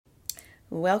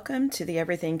Welcome to the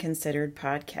Everything Considered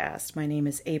podcast. My name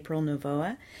is April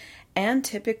Novoa, and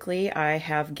typically I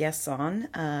have guests on,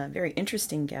 very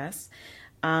interesting guests,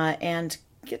 and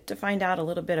get to find out a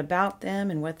little bit about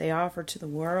them and what they offer to the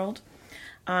world.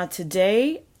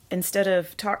 Today, instead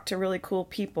of talk to really cool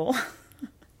people,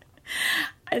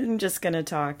 I'm just going to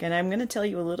talk, and I'm going to tell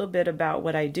you a little bit about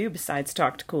what I do besides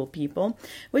talk to cool people,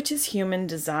 which is human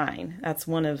design. That's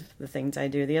one of the things I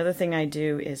do. The other thing I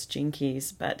do is Gene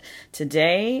Keys, but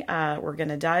today we're going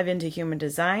to dive into human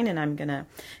design, and I'm going to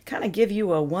kind of give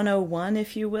you a 101,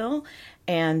 if you will,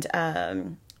 and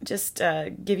just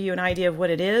give you an idea of what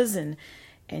it is, and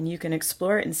you can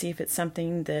explore it and see if it's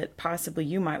something that possibly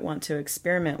you might want to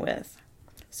experiment with.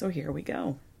 So here we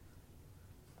go.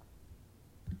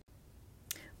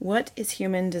 What is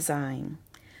human design?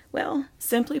 Well,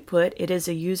 simply put, it is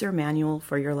a user manual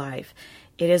for your life.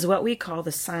 It is what we call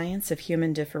the science of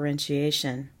human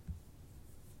differentiation.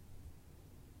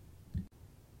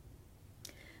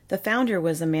 The founder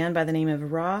was a man by the name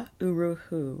of Ra Uru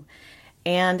Hu,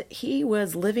 and he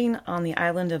was living on the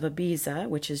island of Ibiza,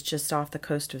 which is just off the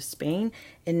coast of Spain,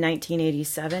 in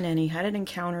 1987, and he had an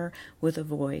encounter with a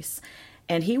voice.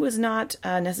 And he was not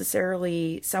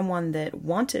necessarily someone that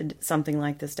wanted something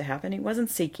like this to happen. He wasn't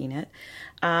seeking it.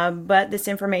 But this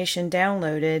information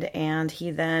downloaded, and he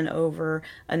then, over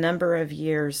a number of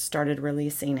years, started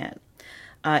releasing it.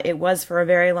 It was, for a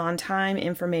very long time,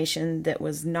 information that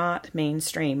was not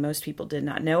mainstream. Most people did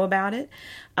not know about it.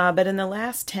 But in the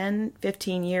last 10,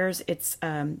 15 years, it's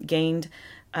gained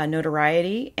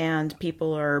notoriety, and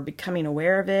people are becoming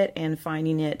aware of it and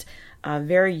finding it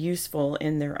very useful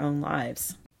in their own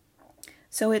lives.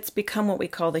 So it's become what we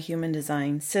call the human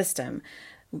design system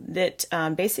that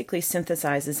basically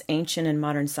synthesizes ancient and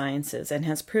modern sciences and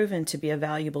has proven to be a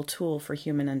valuable tool for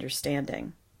human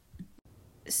understanding.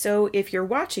 So if you're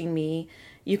watching me,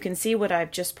 you can see what I've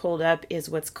just pulled up is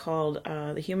what's called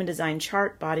the Human Design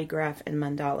Chart, Body Graph, and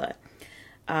Mandala.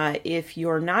 If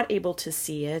you're not able to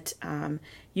see it,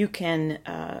 you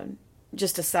can,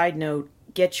 just a side note,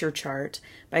 get your chart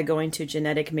by going to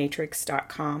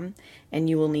geneticmatrix.com, and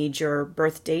you will need your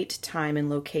birth date, time, and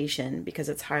location because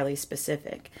it's highly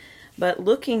specific. But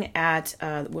looking at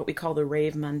what we call the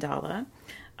Rave Mandala,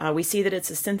 we see that it's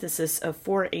a synthesis of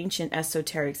 4 ancient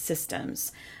esoteric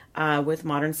systems with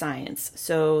modern science.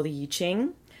 So the I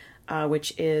Ching,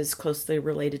 which is closely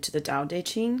related to the Tao Te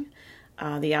Ching,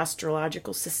 the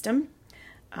astrological system,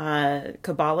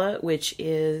 Kabbalah, which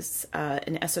is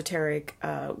an esoteric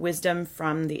wisdom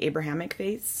from the Abrahamic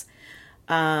faiths,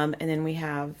 and then we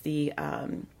have the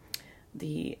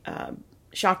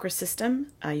chakra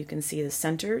system. You can see the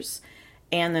centers,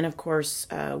 and then of course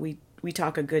we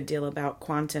talk a good deal about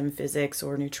quantum physics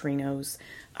or neutrinos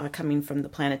coming from the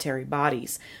planetary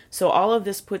bodies. So all of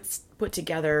this put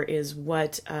together is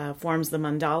what forms the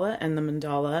mandala, and the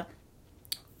mandala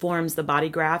forms the body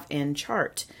graph and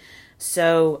chart.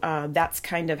 So that's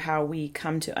kind of how we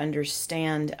come to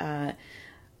understand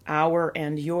our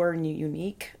and your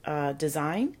unique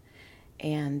design.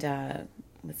 And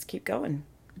let's keep going.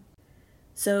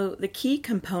 So the key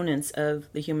components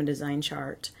of the human design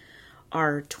chart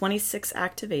are 26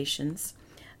 activations.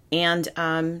 And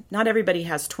not everybody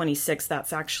has 26.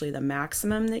 That's actually the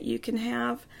maximum that you can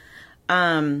have.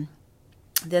 Then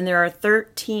there are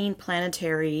 13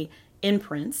 planetary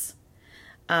imprints,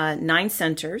 9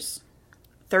 centers,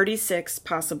 36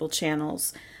 possible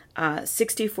channels,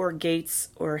 64 gates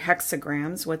or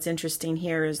hexagrams. What's interesting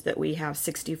here is that we have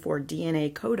 64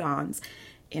 DNA codons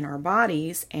in our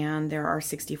bodies, and there are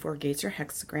 64 gates or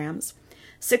hexagrams,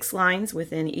 6 lines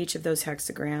within each of those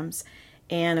hexagrams,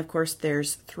 and of course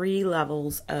there's 3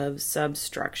 levels of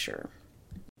substructure.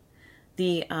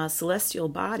 The celestial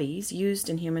bodies used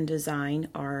in human design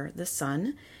are the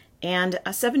sun, and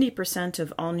 70%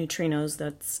 of all neutrinos,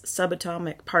 that's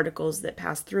subatomic particles that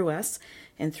pass through us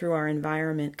and through our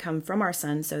environment, come from our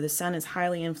sun. So the sun is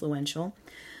highly influential.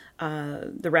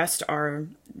 The rest are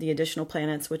the additional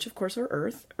planets, which of course are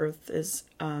Earth. Earth is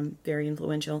very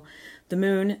influential. The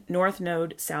moon, north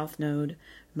node, south node,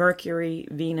 Mercury,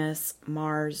 Venus,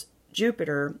 Mars,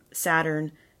 Jupiter,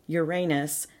 Saturn,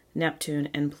 Uranus, Neptune,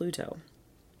 and Pluto.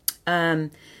 When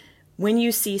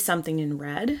you see something in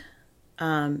red,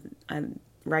 I'm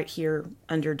right here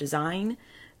under design,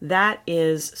 that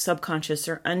is subconscious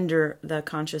or under the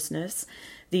consciousness.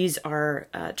 These are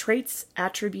traits,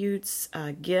 attributes,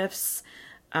 gifts,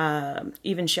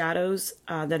 even shadows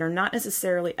that are not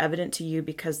necessarily evident to you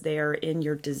because they are in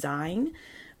your design,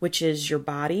 which is your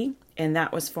body, and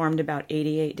that was formed about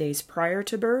 88 days prior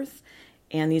to birth,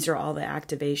 and these are all the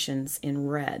activations in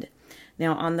red.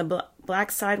 Now on the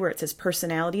black side where it says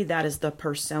personality, that is the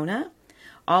persona.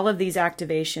 All of these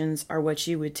activations are what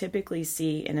you would typically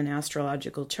see in an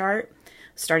astrological chart,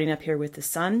 starting up here with the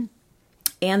sun.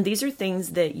 And these are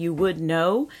things that you would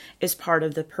know as part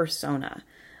of the persona.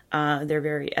 They're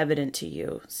very evident to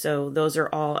you. So those are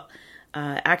all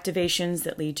activations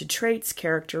that lead to traits,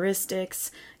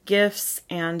 characteristics, gifts,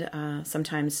 and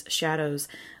sometimes shadows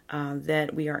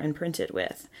that we are imprinted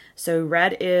with. So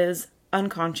red is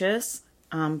unconscious,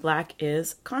 black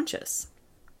is conscious.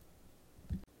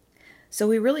 So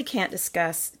we really can't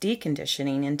discuss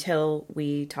deconditioning until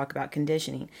we talk about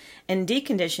conditioning. And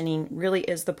deconditioning really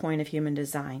is the point of human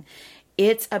design.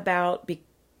 It's about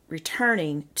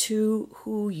returning to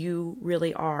who you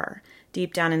really are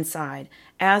deep down inside,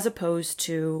 as opposed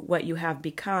to what you have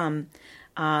become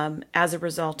as a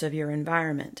result of your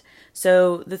environment.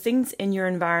 So the things in your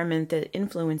environment that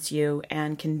influence you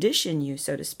and condition you,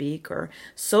 so to speak, or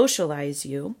socialize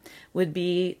you would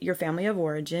be your family of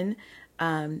origin,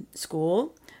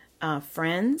 school,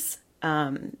 friends,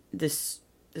 our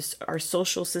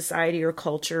social society or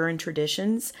culture and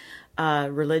traditions,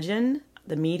 religion,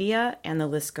 the media, and the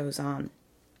list goes on.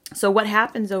 So what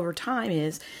happens over time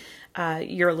is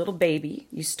you're a little baby.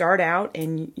 You start out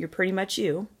and you're pretty much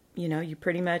you. You're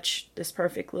pretty much this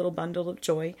perfect little bundle of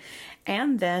joy.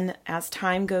 And then as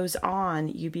time goes on,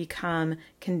 you become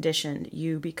conditioned.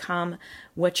 You become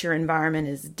what your environment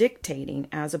is dictating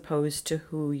as opposed to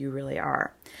who you really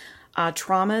are.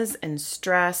 Traumas and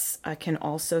stress can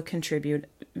also contribute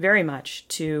very much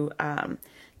to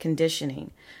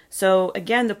conditioning. So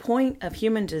again, the point of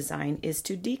human design is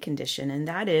to decondition, and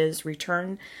that is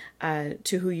return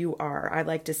to who you are. I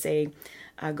like to say,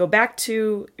 go back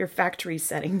to your factory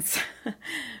settings.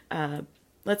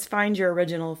 Let's find your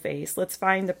original face. Let's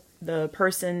find the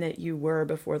person that you were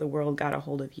before the world got a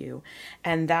hold of you.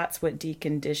 And that's what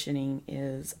deconditioning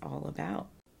is all about.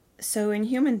 So in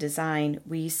human design,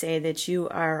 we say that you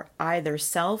are either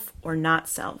self or not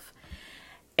self.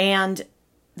 And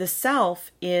the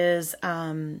self is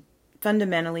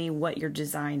fundamentally what your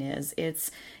design is.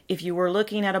 It's, if you were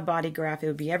looking at a body graph, it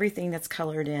would be everything that's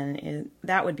colored in.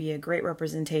 That would be a great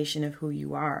representation of who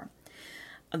you are.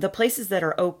 The places that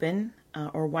are open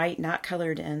or white, not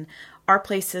colored in, are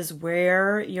places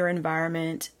where your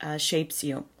environment shapes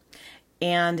you.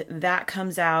 And that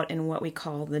comes out in what we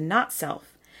call the not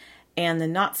self. And the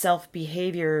not self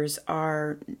behaviors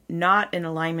are not in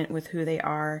alignment with who they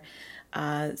are.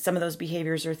 Some of those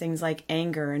behaviors are things like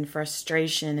anger and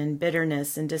frustration and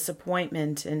bitterness and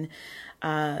disappointment and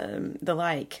the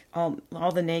like,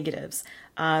 all the negatives.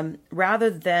 Rather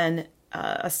than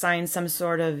assign some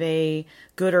sort of a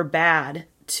good or bad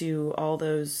to all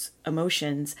those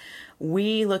emotions,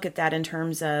 we look at that in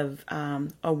terms of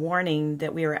a warning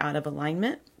that we are out of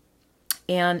alignment.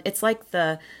 And it's like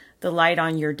the light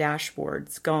on your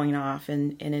dashboard's going off,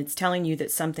 and it's telling you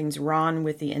that something's wrong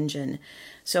with the engine.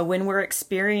 So when we're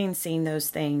experiencing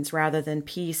those things, rather than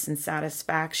peace and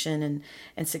satisfaction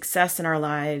and success in our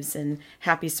lives and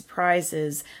happy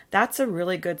surprises, that's a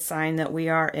really good sign that we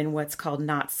are in what's called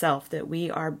not self, that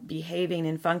we are behaving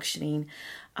and functioning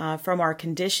from our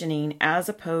conditioning as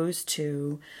opposed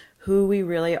to who we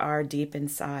really are deep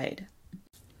inside.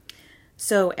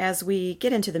 So as we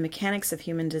get into the mechanics of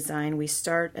human design, we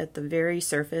start at the very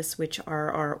surface, which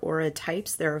are our aura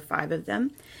types. There are 5 of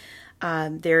them.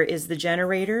 There is the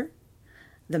generator,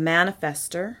 the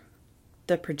manifester,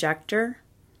 the projector,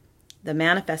 the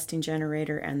manifesting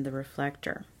generator, and the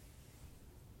reflector.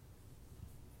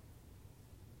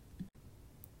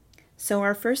 So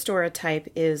our first aura type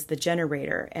is the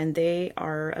generator, and they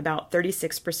are about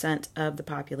 36% of the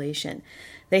population.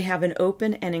 They have an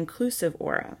open and inclusive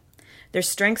aura. Their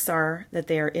strengths are that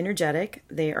they are energetic,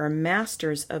 they are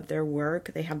masters of their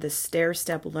work, they have this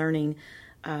stair-step learning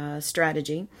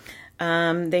strategy,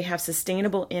 they have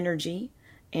sustainable energy,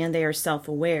 and they are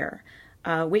self-aware.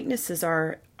 Weaknesses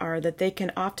are that they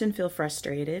can often feel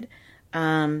frustrated,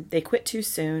 they quit too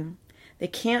soon, they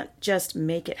can't just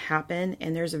make it happen,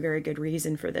 and there's a very good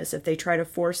reason for this. If they try to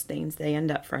force things, they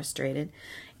end up frustrated,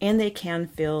 and they can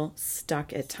feel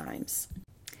stuck at times.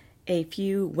 A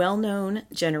few well-known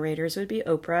generators would be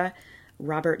Oprah,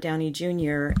 Robert Downey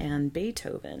Jr., and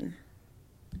Beethoven.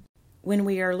 When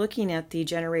we are looking at the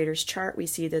generator's chart, we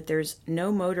see that there's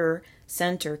no motor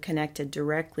center connected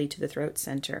directly to the throat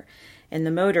center. And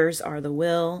the motors are the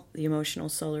will, the emotional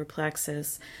solar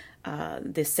plexus,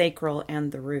 the sacral,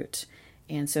 and the root.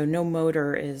 And so no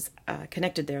motor is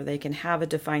connected there. They can have a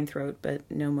defined throat, but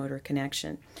no motor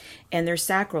connection. And their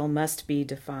sacral must be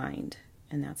defined.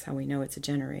 And that's how we know it's a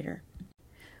generator.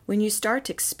 When you start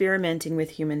experimenting with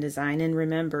human design, and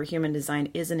remember, human design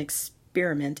is an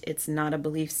experiment, it's not a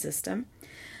belief system,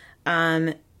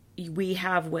 we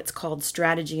have what's called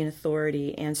strategy and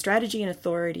authority. And strategy and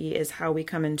authority is how we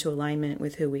come into alignment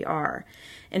with who we are.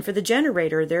 And for the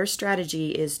generator, their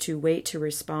strategy is to wait to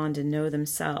respond and know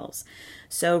themselves.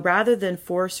 So rather than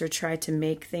force or try to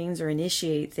make things or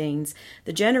initiate things,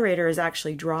 the generator is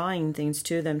actually drawing things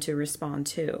to them to respond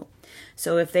to.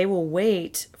 So if they will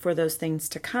wait for those things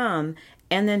to come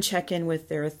and then check in with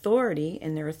their authority,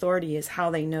 and their authority is how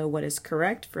they know what is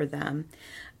correct for them,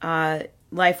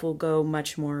 life will go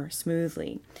much more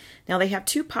smoothly. Now they have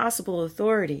two possible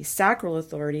authorities: sacral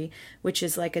authority, which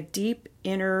is like a deep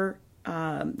inner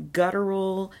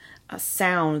guttural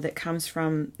sound that comes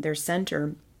from their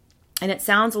center. And it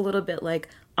sounds a little bit like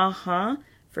uh-huh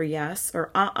for yes,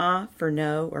 or uh-uh for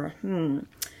no, or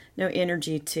no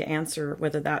energy to answer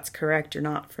whether that's correct or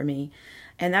not for me.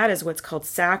 And that is what's called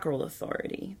sacral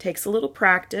authority. It takes a little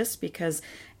practice because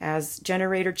as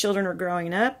generator children are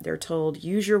growing up, they're told,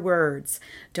 use your words.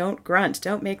 Don't grunt.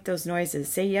 Don't make those noises.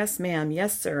 Say yes, ma'am.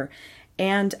 Yes, sir.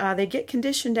 And they get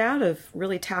conditioned out of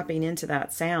really tapping into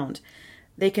that sound.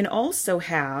 They can also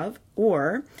have,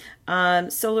 or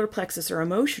solar plexus or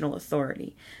emotional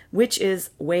authority, which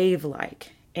is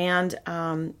wave-like. And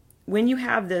when you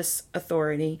have this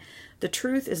authority, the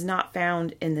truth is not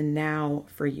found in the now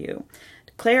for you.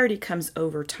 Clarity comes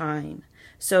over time.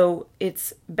 So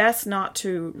it's best not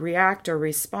to react or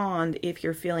respond if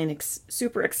you're feeling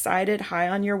super excited, high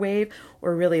on your wave,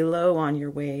 or really low on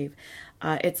your wave.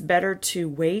 It's better to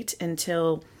wait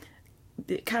until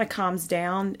it kind of calms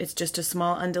down. It's just a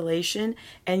small undulation,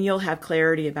 and you'll have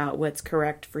clarity about what's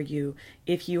correct for you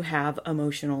if you have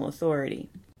emotional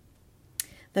authority.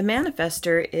 The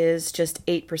manifester is just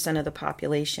 8% of the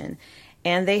population,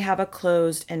 and they have a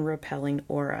closed and repelling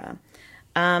aura.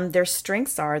 Their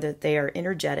strengths are that they are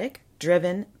energetic,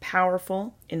 driven,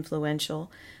 powerful, influential,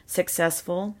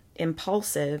 successful,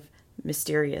 impulsive,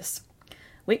 mysterious.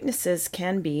 Weaknesses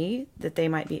can be that they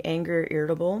might be angry or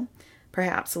irritable,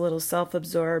 perhaps a little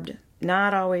self-absorbed,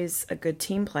 not always a good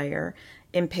team player,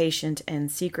 impatient,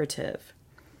 and secretive.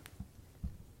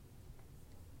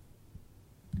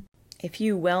 A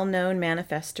few well-known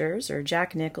manifestors are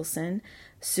Jack Nicholson,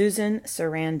 Susan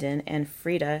Sarandon, and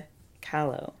Frida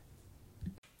Kahlo.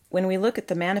 When we look at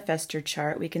the manifestor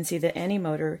chart, we can see that any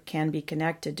motor can be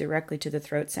connected directly to the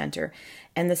throat center,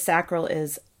 and the sacral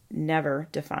is never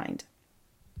defined.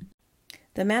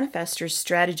 The manifestor's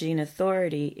strategy and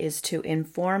authority is to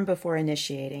inform before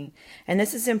initiating, and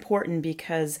this is important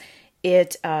because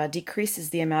it decreases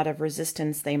the amount of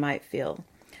resistance they might feel.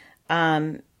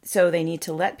 So they need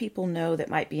to let people know that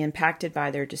might be impacted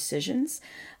by their decisions,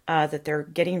 that they're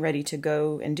getting ready to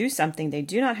go and do something. They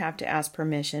do not have to ask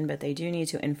permission, but they do need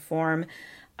to inform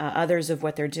others of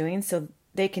what they're doing so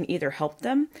they can either help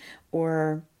them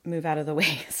or move out of the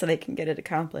way so they can get it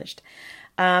accomplished.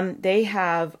 They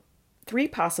have three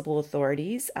possible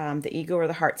authorities: the ego or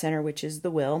the heart center, which is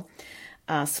the will,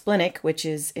 splenic, which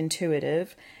is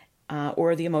intuitive,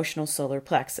 or the emotional solar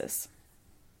plexus.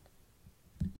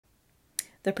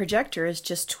 The projector is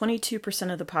just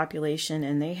 22% of the population,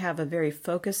 and they have a very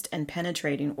focused and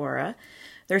penetrating aura.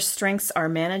 Their strengths are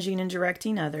managing and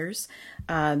directing others.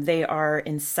 They are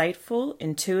insightful,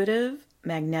 intuitive,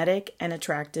 magnetic, and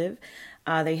attractive.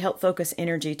 They help focus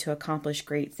energy to accomplish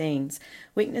great things.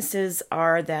 Weaknesses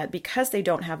are that because they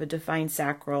don't have a defined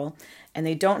sacral and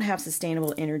they don't have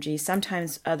sustainable energy,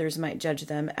 sometimes others might judge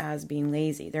them as being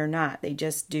lazy. They're not. They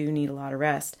just do need a lot of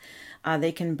rest.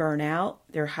 They can burn out.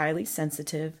 They're highly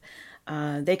sensitive.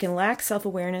 They can lack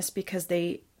self-awareness because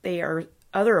they are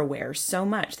other aware so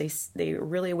much. They're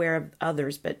really aware of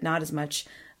others, but not as much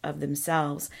of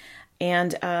themselves.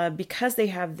 And because they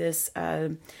have this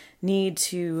need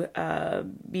to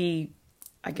be,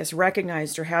 I guess,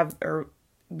 recognized or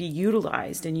be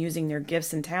utilized in using their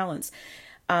gifts and talents,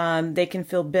 they can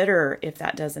feel bitter if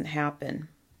that doesn't happen.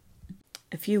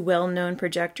 A few well-known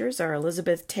projectors are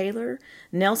Elizabeth Taylor,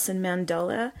 Nelson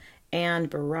Mandela, and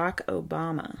Barack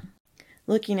Obama.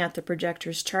 Looking at the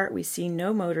projector's chart, we see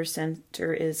no motor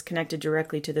center is connected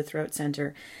directly to the throat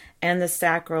center, and the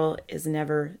sacral is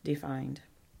never defined.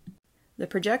 The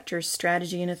projector's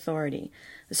strategy and authority.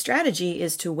 The strategy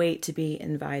is to wait to be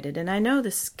invited, and I know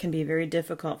this can be very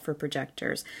difficult for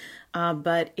projectors,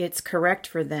 but it's correct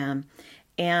for them.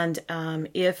 And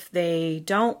if they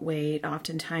don't wait,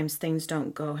 oftentimes things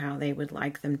don't go how they would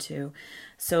like them to.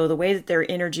 So the way that their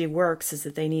energy works is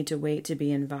that they need to wait to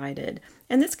be invited.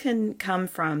 And this can come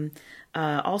from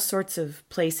all sorts of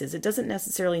places. It doesn't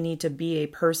necessarily need to be a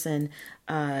person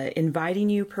inviting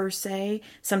you per se.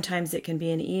 Sometimes it can be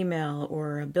an email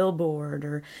or a billboard,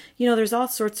 or, there's all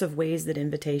sorts of ways that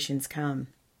invitations come.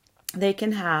 They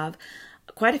can have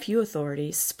quite a few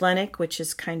authorities. Splenic, which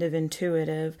is kind of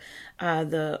intuitive,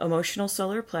 the emotional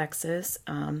solar plexus,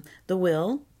 the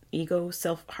will, ego,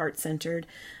 self, heart-centered,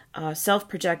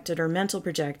 self-projected or mental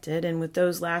projected. And with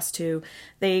those last two,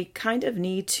 they kind of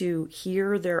need to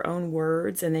hear their own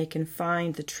words and they can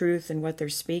find the truth in what they're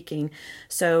speaking.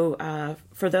 So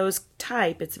for those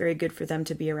type, it's very good for them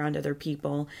to be around other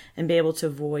people and be able to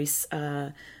voice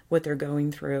what they're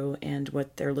going through and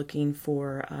what they're looking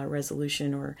for a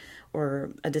resolution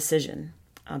or a decision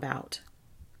about.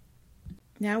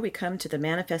 Now we come to the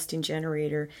manifesting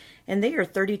generator, and they are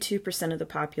 32% of the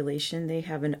population. They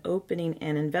have an opening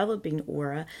and enveloping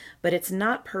aura, but it's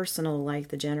not personal like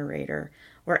the generator,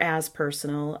 or as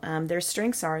personal. Their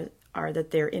strengths are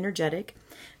that they're energetic.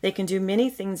 They can do many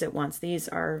things at once. These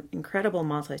are incredible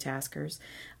multitaskers.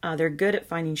 They're good at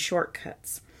finding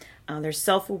shortcuts. They're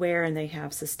self-aware and they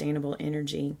have sustainable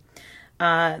energy.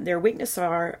 Their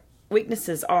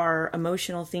weaknesses are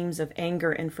emotional themes of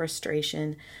anger and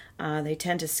frustration. They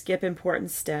tend to skip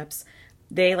important steps.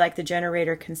 They, like the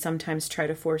generator, can sometimes try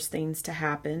to force things to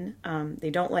happen. They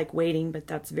don't like waiting, but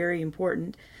that's very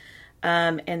important.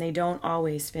 And they don't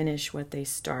always finish what they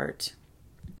start.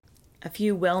 A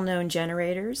few well-known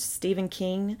generators: Stephen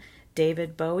King,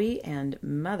 David Bowie, and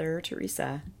Mother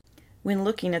Teresa. When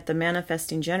looking at the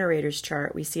manifesting generators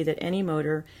chart, we see that any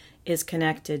motor is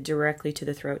connected directly to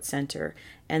the throat center,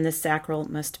 and the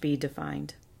sacral must be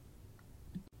defined.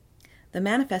 The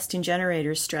manifesting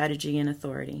generator's strategy and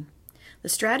authority. The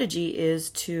strategy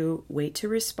is to wait to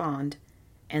respond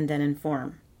and then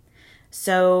inform.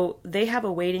 So they have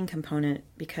a waiting component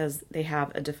because they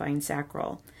have a defined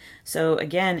sacral. So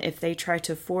again, if they try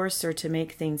to force or to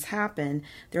make things happen,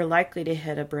 they're likely to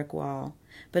hit a brick wall.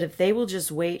 But if they will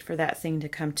just wait for that thing to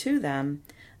come to them,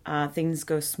 things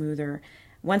go smoother.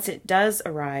 Once it does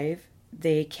arrive,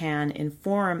 they can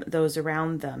inform those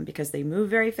around them because they move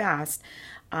very fast.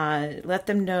 Let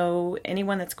them know,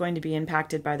 anyone that's going to be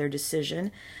impacted by their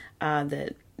decision,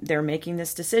 that they're making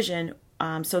this decision,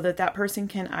 so that that person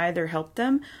can either help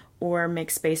them or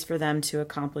make space for them to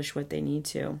accomplish what they need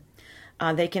to.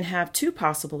 They can have two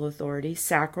possible authorities: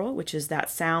 sacral, which is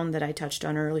that sound that I touched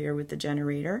on earlier with the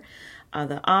generator,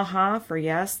 the aha for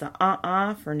yes, the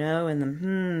for no, and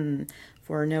the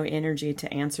for no energy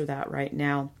to answer that right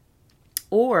now.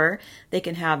 Or they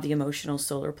can have the emotional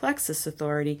solar plexus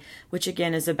authority, which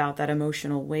again is about that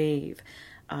emotional wave,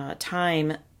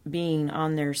 time being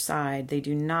on their side. They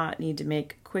do not need to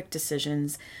make quick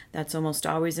decisions. That's almost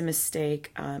always a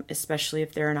mistake, especially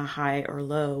if they're in a high or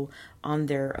low on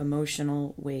their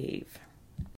emotional wave.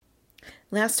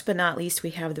 Last but not least,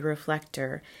 we have the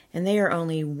reflector, and they are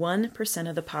only 1%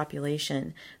 of the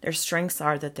population. Their strengths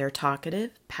are that they're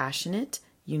talkative, passionate,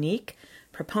 unique,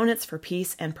 proponents for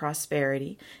peace and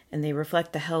prosperity, and they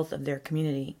reflect the health of their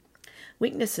community.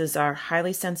 Weaknesses are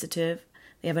highly sensitive,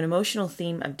 they have an emotional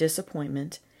theme of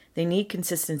disappointment, they need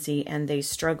consistency, and they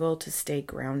struggle to stay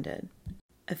grounded.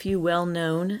 A few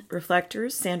well-known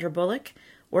reflectors: Sandra Bullock,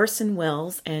 Orson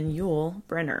Welles, and Yul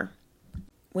Brynner.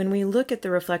 When we look at the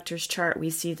reflector's chart, we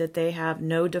see that they have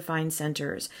no defined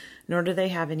centers, nor do they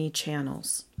have any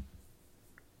channels.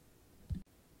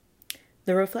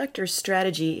 The reflector's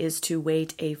strategy is to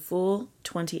wait a full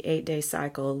 28-day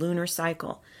cycle, a lunar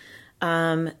cycle.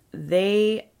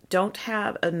 They don't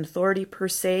have an authority per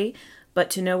se, but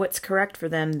to know what's correct for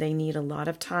them, they need a lot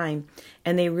of time.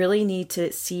 And they really need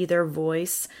to see their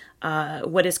voice,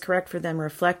 what is correct for them,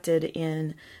 reflected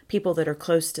in people that are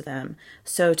close to them.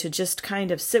 So to just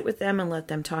kind of sit with them and let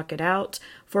them talk it out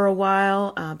for a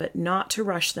while, but not to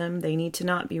rush them. They need to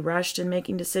not be rushed in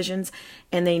making decisions,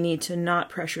 and they need to not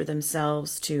pressure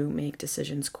themselves to make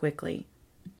decisions quickly.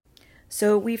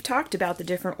 So we've talked about the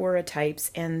different aura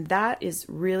types, and that is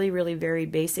really, really very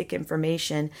basic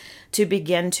information to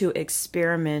begin to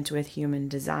experiment with human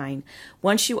design.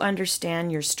 Once you understand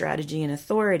your strategy and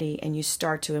authority and you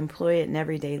start to employ it in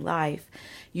everyday life,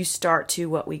 you start to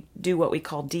what we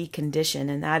call decondition,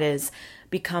 and that is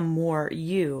become more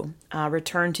you,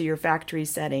 return to your factory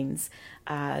settings,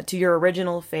 to your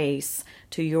original face,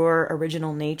 to your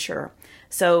original nature.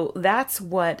 So that's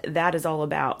what that is all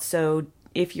about. So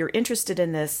if you're interested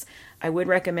in this, I would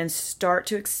recommend start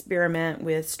to experiment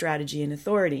with strategy and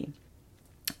authority.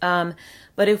 But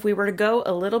if we were to go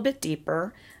a little bit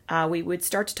deeper, we would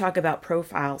start to talk about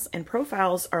profiles. And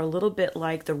profiles are a little bit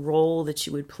like the role that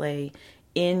you would play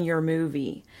in your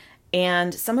movie.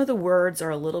 And some of the words are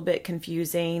a little bit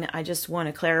confusing. I just want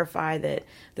to clarify that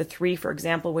the 3, for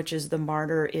example, which is the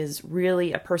martyr, is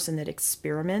really a person that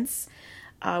experiments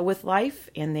with life,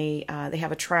 and they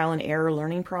have a trial and error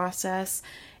learning process.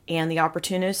 And the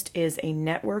opportunist is a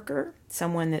networker,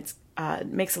 someone that's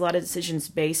makes a lot of decisions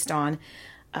based on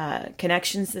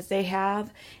connections that they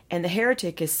have. And the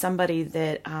heretic is somebody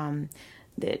that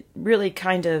that really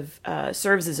kind of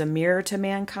serves as a mirror to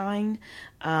mankind.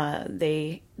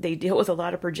 They deal with a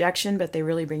lot of projection, but they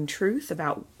really bring truth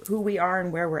about who we are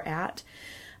and where we're at.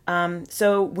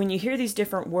 So when you hear these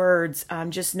different words,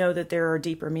 just know that there are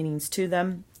deeper meanings to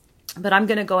them. But I'm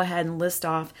going to go ahead and list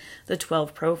off the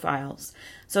 12 profiles.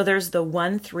 So there's the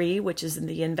 1-3, which is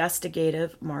the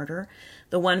investigative martyr,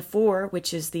 the 1-4,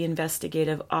 which is the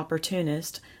investigative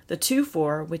opportunist, the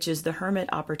 2-4, which is the hermit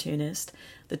opportunist,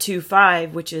 the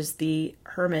 2-5, which is the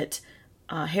hermit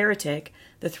heretic,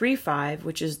 the 3-5,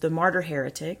 which is the martyr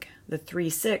heretic, the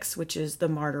 3-6, which is the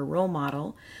martyr role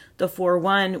model, the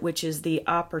 4-1, which is the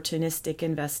opportunistic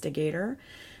investigator,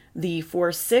 the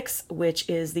 4-6, which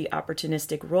is the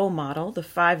opportunistic role model, the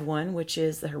 5-1, which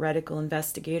is the heretical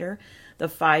investigator, the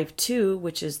 5-2,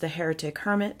 which is the heretic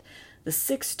hermit, the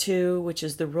 6-2, which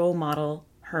is the role model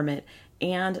hermit,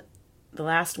 and the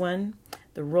last one,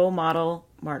 the role model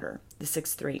martyr, the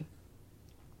 6-3.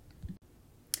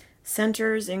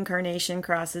 Centers, incarnation,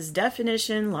 crosses,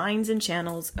 definition, lines, and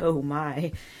channels. Oh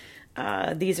my.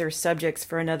 These are subjects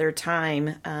for another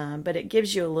time, but it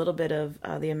gives you a little bit of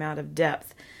the amount of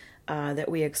depth that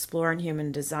we explore in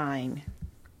human design.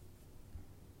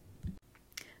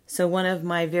 So one of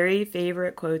my very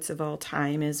favorite quotes of all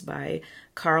time is by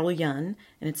Carl Jung,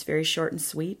 and it's very short and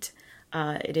sweet.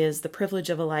 It is, "The privilege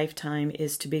of a lifetime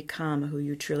is to become who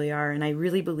you truly are," and I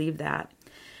really believe that.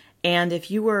 And if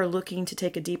you are looking to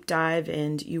take a deep dive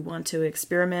and you want to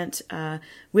experiment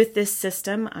with this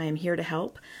system, I am here to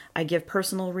help. I give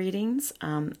personal readings.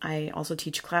 I also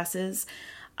teach classes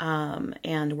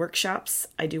and workshops.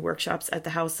 I do workshops at the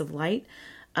House of Light.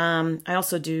 I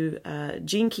also do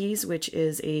Gene Keys, which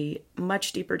is a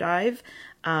much deeper dive,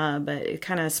 but it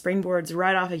kind of springboards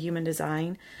right off of human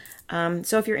design.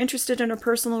 So if you're interested in a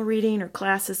personal reading or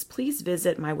classes, please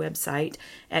visit my website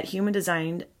at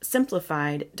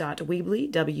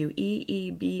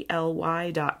humandesignsimplified.weebly,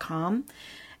 weebly.com,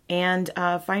 and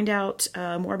find out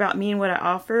more about me and what I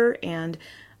offer. And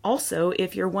also,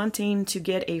 if you're wanting to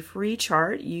get a free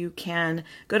chart, you can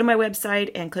go to my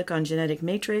website and click on Genetic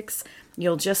Matrix.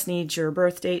 You'll just need your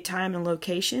birth date, time, and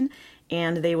location,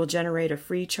 and they will generate a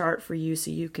free chart for you so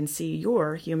you can see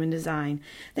your human design.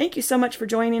 Thank you so much for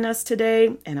joining us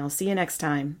today, and I'll see you next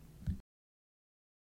time.